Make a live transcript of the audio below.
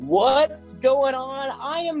What's going on?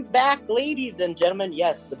 I am back, ladies and gentlemen.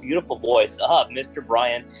 Yes, the beautiful voice of Mr.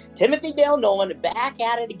 Brian Timothy Dale Nolan back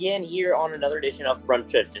at it again here on another edition of Front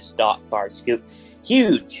Stretch to Stock Car Scoop.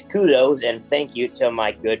 Huge kudos and thank you to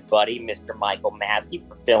my good buddy, Mr. Michael Massey,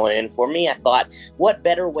 for filling in for me. I thought, what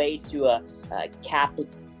better way to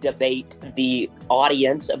captivate the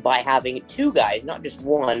audience by having two guys, not just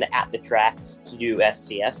one, at the track to do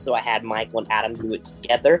SCS. So I had Michael and Adam do it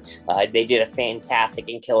together. They did a fantastic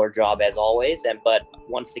and killer job as always. But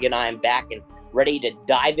once again, I am back and ready to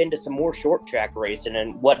dive into some more short track racing.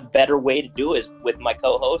 And what better way to do is with my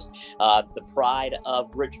co-host, the pride of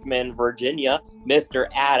Richmond, Virginia, Mr.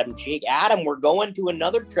 Adam Cheek. Adam, we're going to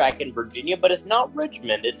another track in Virginia, but it's not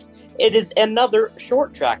Richmond. It is another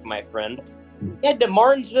short track, my friend. Head to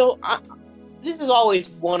Martinsville. This is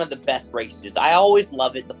always one of the best races. I always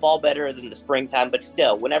love it. The fall better than the springtime, but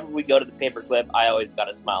still, whenever we go to the Paperclip, I always got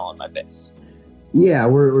a smile on my face. Yeah,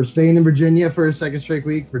 we're staying in Virginia for a second straight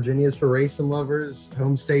week. Virginia's for racing lovers.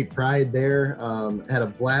 Home state pride there. Had a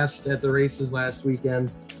blast at the races last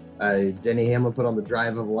weekend. Denny Hamlin put on the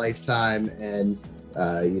drive of a lifetime, and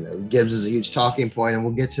Gibbs is a huge talking point, and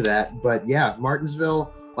we'll get to that. But yeah,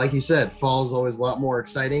 Martinsville, like you said, fall is always a lot more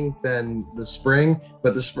exciting than the spring.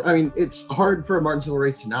 But it's hard for a Martinsville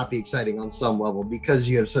race to not be exciting on some level because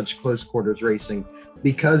you have such close quarters racing,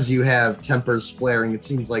 because you have tempers flaring, it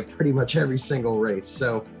seems like pretty much every single race.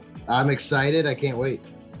 So I'm excited. I can't wait.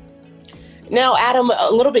 Now, Adam, a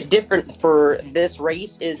little bit different for this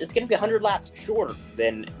race is it's going to be 100 laps shorter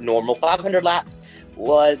than normal. 500 laps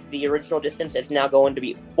was the original distance. It's now going to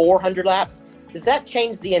be 400 laps. Does that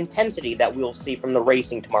change the intensity that we'll see from the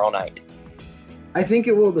racing tomorrow night? I think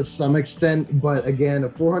it will to some extent, but again, a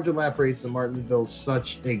 400-lap race in Martinsville is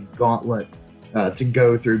such a gauntlet to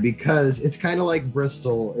go through, because it's kind of like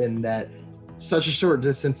Bristol in that such a short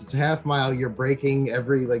distance. It's a half mile. You're braking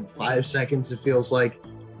every 5 seconds. It feels like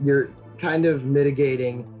you're kind of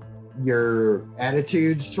mitigating your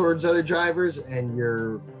attitudes towards other drivers and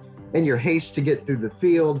your haste to get through the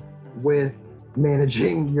field with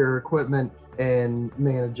managing your equipment and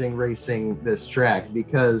managing racing this track,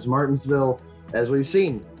 because Martinsville, as we've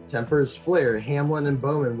seen, tempers flare. Hamlin and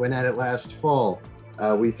Bowman went at it last fall.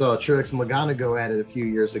 We saw Truex and Logano go at it a few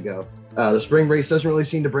years ago. The spring race doesn't really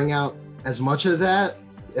seem to bring out as much of that.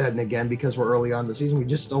 And again, because we're early on in the season, we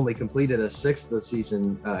just only completed a sixth of the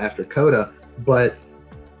season after COTA. But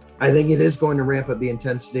I think it is going to ramp up the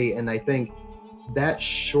intensity. And I think that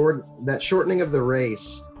shortening of the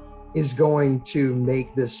race is going to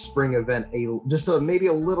make this spring event maybe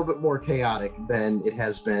a little bit more chaotic than it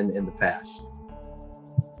has been in the past.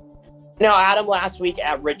 Now, Adam, last week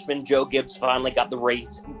at Richmond, Joe Gibbs finally got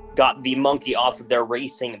the monkey off of their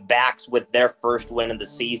racing backs with their first win of the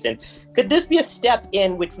season. Could this be a step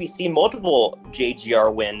in which we see multiple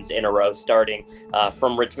JGR wins in a row starting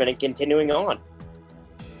from Richmond and continuing on?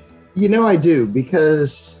 I do,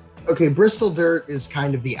 because Bristol Dirt is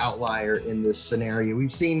kind of the outlier in this scenario.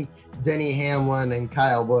 We've seen Denny Hamlin and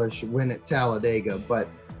Kyle Busch win at Talladega, but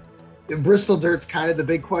Bristol Dirt's kind of the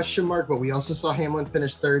big question mark. But we also saw Hamlin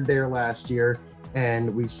finish third there last year,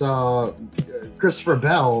 and we saw Christopher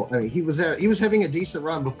Bell. I mean, he was having a decent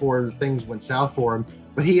run before things went south for him,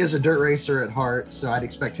 but he is a dirt racer at heart, so I'd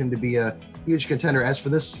expect him to be a huge contender. As for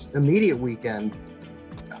this immediate weekend,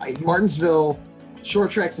 Martinsville, short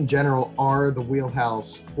tracks in general are the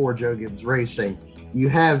wheelhouse for Joe Gibbs Racing. You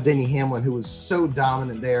have Denny Hamlin, who was so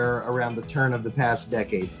dominant there around the turn of the past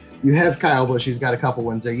decade. You have Kyle Busch, who's got a couple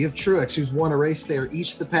wins there. You have Truex, who's won a race there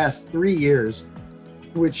each of the past 3 years,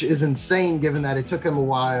 which is insane given that it took him a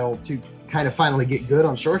while to kind of finally get good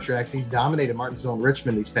on short tracks. He's dominated Martinsville and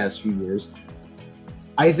Richmond these past few years.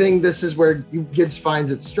 I think this is where Gibbs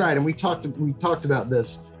finds its stride, and we talked about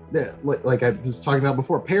this. Like I was talking about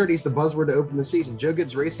before, parity's the buzzword to open the season. Joe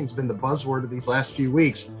Gibbs Racing's been the buzzword of these last few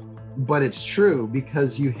weeks, but it's true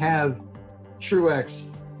because you have Truex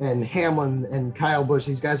and Hamlin and Kyle Busch,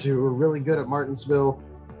 these guys who were really good at Martinsville.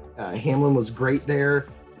 Hamlin was great there,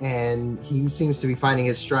 and he seems to be finding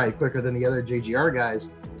his stride quicker than the other JGR guys.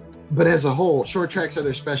 But as a whole, short tracks are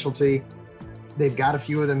their specialty. They've got a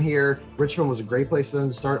few of them here. Richmond was a great place for them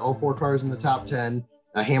to start, all 4 cars in the top 10.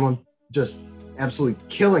 Hamlin just absolutely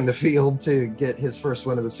killing the field to get his first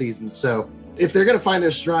win of the season. So if they're going to find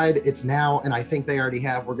their stride, it's now, and I think they already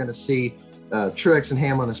have. We're going to see Truex and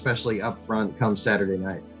Hamlin especially up front come Saturday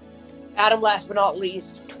night. Adam, last but not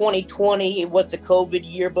least, 2020 was the COVID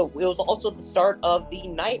year, but it was also the start of the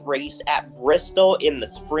night race at Bristol in the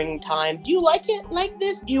springtime. Do you like it like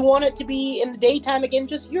this? Do you want it to be in the daytime again?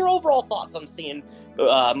 Just your overall thoughts on seeing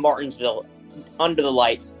Martinsville under the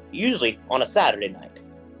lights, usually on a Saturday night.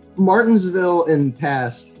 Martinsville in the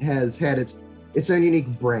past has had its own unique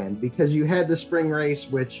brand because you had the spring race,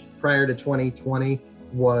 which prior to 2020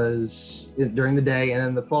 was during the day, and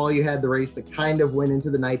in the fall you had the race that kind of went into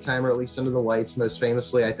the nighttime, or at least under the lights. Most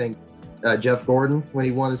famously, I think Jeff Gordon, when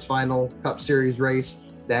he won his final Cup Series race,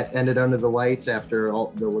 that ended under the lights after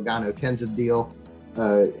all the Logano Kenseth deal.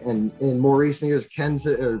 And in more recent years,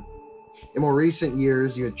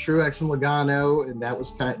 you had Truex and Logano, and that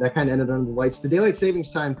kind of ended under the lights. The daylight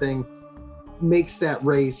savings time thing makes that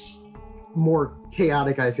race more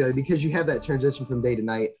chaotic, I feel, because you have that transition from day to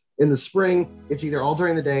night. In the spring, it's either all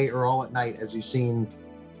during the day or all at night, as we saw in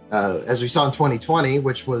 2020,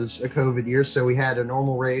 which was a COVID year. So we had a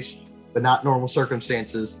normal race, but not normal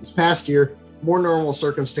circumstances. This past year, more normal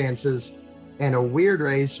circumstances and a weird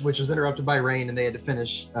race, which was interrupted by rain, and they had to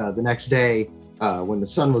finish the next day when the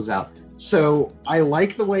sun was out. So I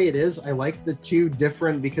like the way it is. I like the two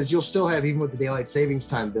different, because you'll still have, even with the daylight savings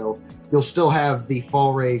time bill, you'll still have the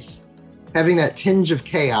fall race having that tinge of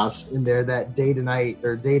chaos in there, that day to night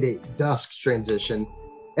or day to dusk transition.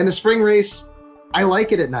 And the spring race, I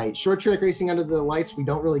like it at night. Short track racing under the lights, we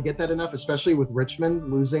don't really get that enough, especially with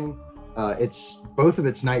Richmond losing both of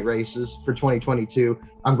its night races for 2022.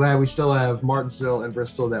 I'm glad we still have Martinsville and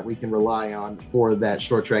Bristol that we can rely on for that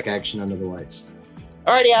short track action under the lights.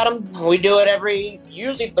 Alrighty, Adam. We do it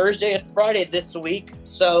usually Thursday and Friday this week.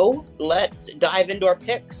 So let's dive into our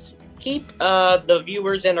picks. Keep the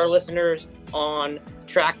viewers and our listeners on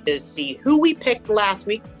track to see who we picked last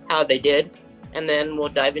week, how they did, and then we'll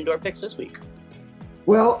dive into our picks this week.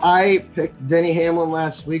 Well, I picked Denny Hamlin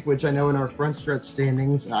last week, which I know in our front stretch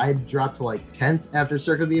standings, I dropped to like 10th after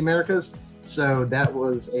Circuit of the Americas. So that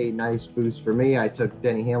was a nice boost for me. I took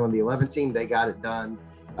Denny Hamlin, the 11 team. They got it done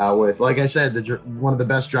with, like I said, one of the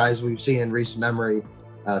best drives we've seen in recent memory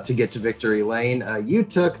to get to victory lane. You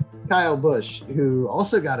took Kyle Busch, who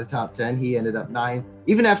also got a top 10. He ended up 9th,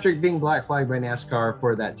 even after being black flagged by NASCAR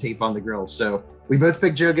for that tape on the grill. So we both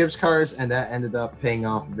picked Joe Gibbs cars, and that ended up paying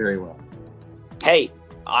off very well. Hey,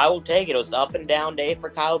 I will take it. It was an up and down day for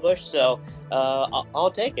Kyle Busch, so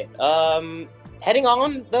I'll take it. Heading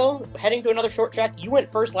to another short track. You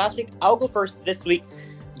went first last week. I'll go first this week.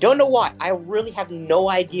 Don't know why. I really have no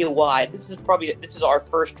idea why. This is our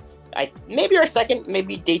first, maybe our second,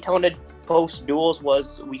 maybe Daytona post duels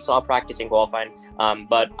was we saw practicing qualifying.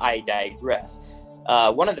 But I digress.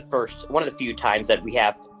 One of the few times that we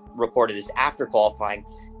have recorded this after qualifying.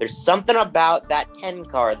 There's something about that 10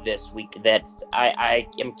 car this week that I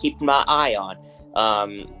am keeping my eye on.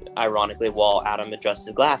 Ironically, while Adam adjusts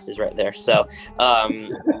his glasses right there. So,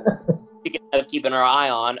 speaking of keeping our eye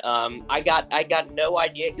on, I got no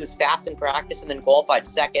idea. He was fast in practice and then qualified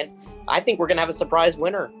second. I think we're going to have a surprise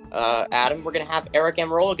winner, Adam. We're going to have Eric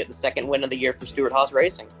Almirola get the second win of the year for Stewart-Haas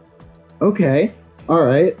Racing. Okay. All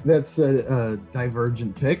right. That's a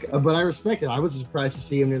divergent pick, but I respect it. I was surprised to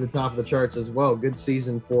see him near the top of the charts as well. Good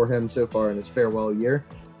season for him so far in his farewell year.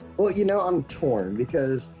 Well, I'm torn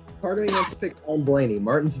because part of me wants to pick Tom Blaney.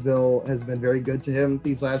 Martinsville has been very good to him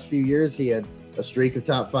these last few years. He had a streak of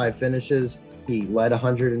top 5 finishes. He led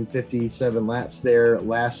 157 laps there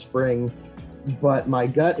last spring. But my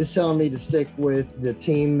gut is telling me to stick with the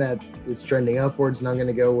team that is trending upwards, and I'm going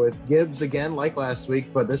to go with Gibbs again, like last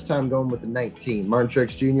week, but this time I'm going with the 19. Martin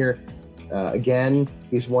Truex Jr., again,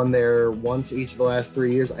 he's won there once each of the last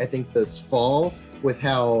 3 years. I think this fall, with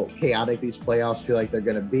how chaotic these playoffs feel like they're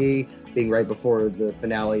going to be, being right before the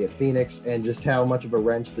finale at Phoenix, and just how much of a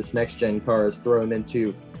wrench this next-gen car is thrown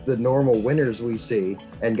into the normal winners we see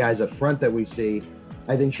and guys up front that we see,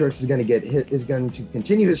 I think Truex is going to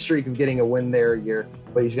continue his streak of getting a win there a year,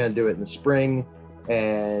 but he's going to do it in the spring,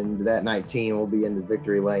 and that 19 will be in the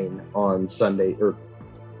victory lane on Sunday, or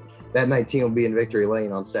that 19 will be in victory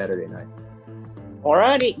lane on Saturday night. All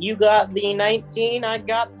righty, you got the 19, I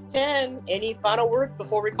got the 10. Any final word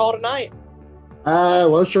before we call tonight? I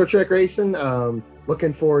love short track racing.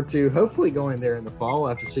 Looking forward to hopefully going there in the fall. We'll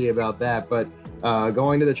have to see about that, but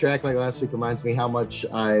going to the track like last week reminds me how much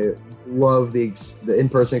I love the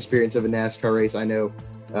in-person experience of a NASCAR race. I know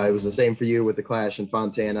it was the same for you with the Clash in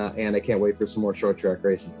Fontana, and I can't wait for some more short track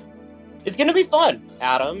racing. It's going to be fun,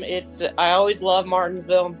 Adam. I always love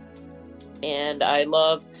Martinsville, and I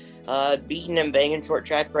love beating and banging short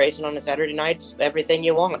track racing on a Saturday night. Everything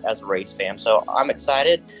you want as a race fan. So I'm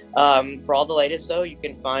excited. For all the latest, though, you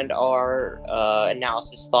can find our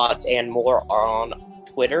analysis, thoughts, and more on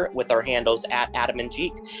Twitter with our handles at Adam and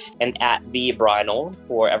Cheek and at the Brian Old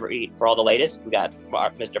for all the latest. We got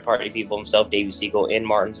Mr. Party People himself, Davey Siegel in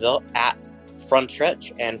Martinsville at Front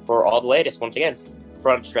Stretch, and for all the latest, once again,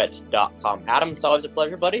 frontstretch.com. Adam, it's always a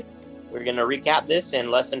pleasure, buddy. We're going to recap this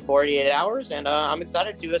in less than 48 hours, and I'm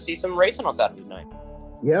excited to see some racing on Saturday night.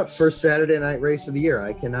 Yep, first Saturday night race of the year.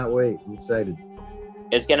 I cannot wait. I'm excited.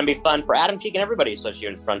 It's going to be fun for Adam Cheek and everybody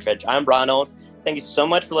associated with Front Stretch. I'm Brian Owen. Thank you so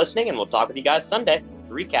much for listening, and we'll talk with you guys Sunday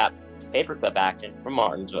to recap paperclip action from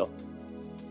Martinsville.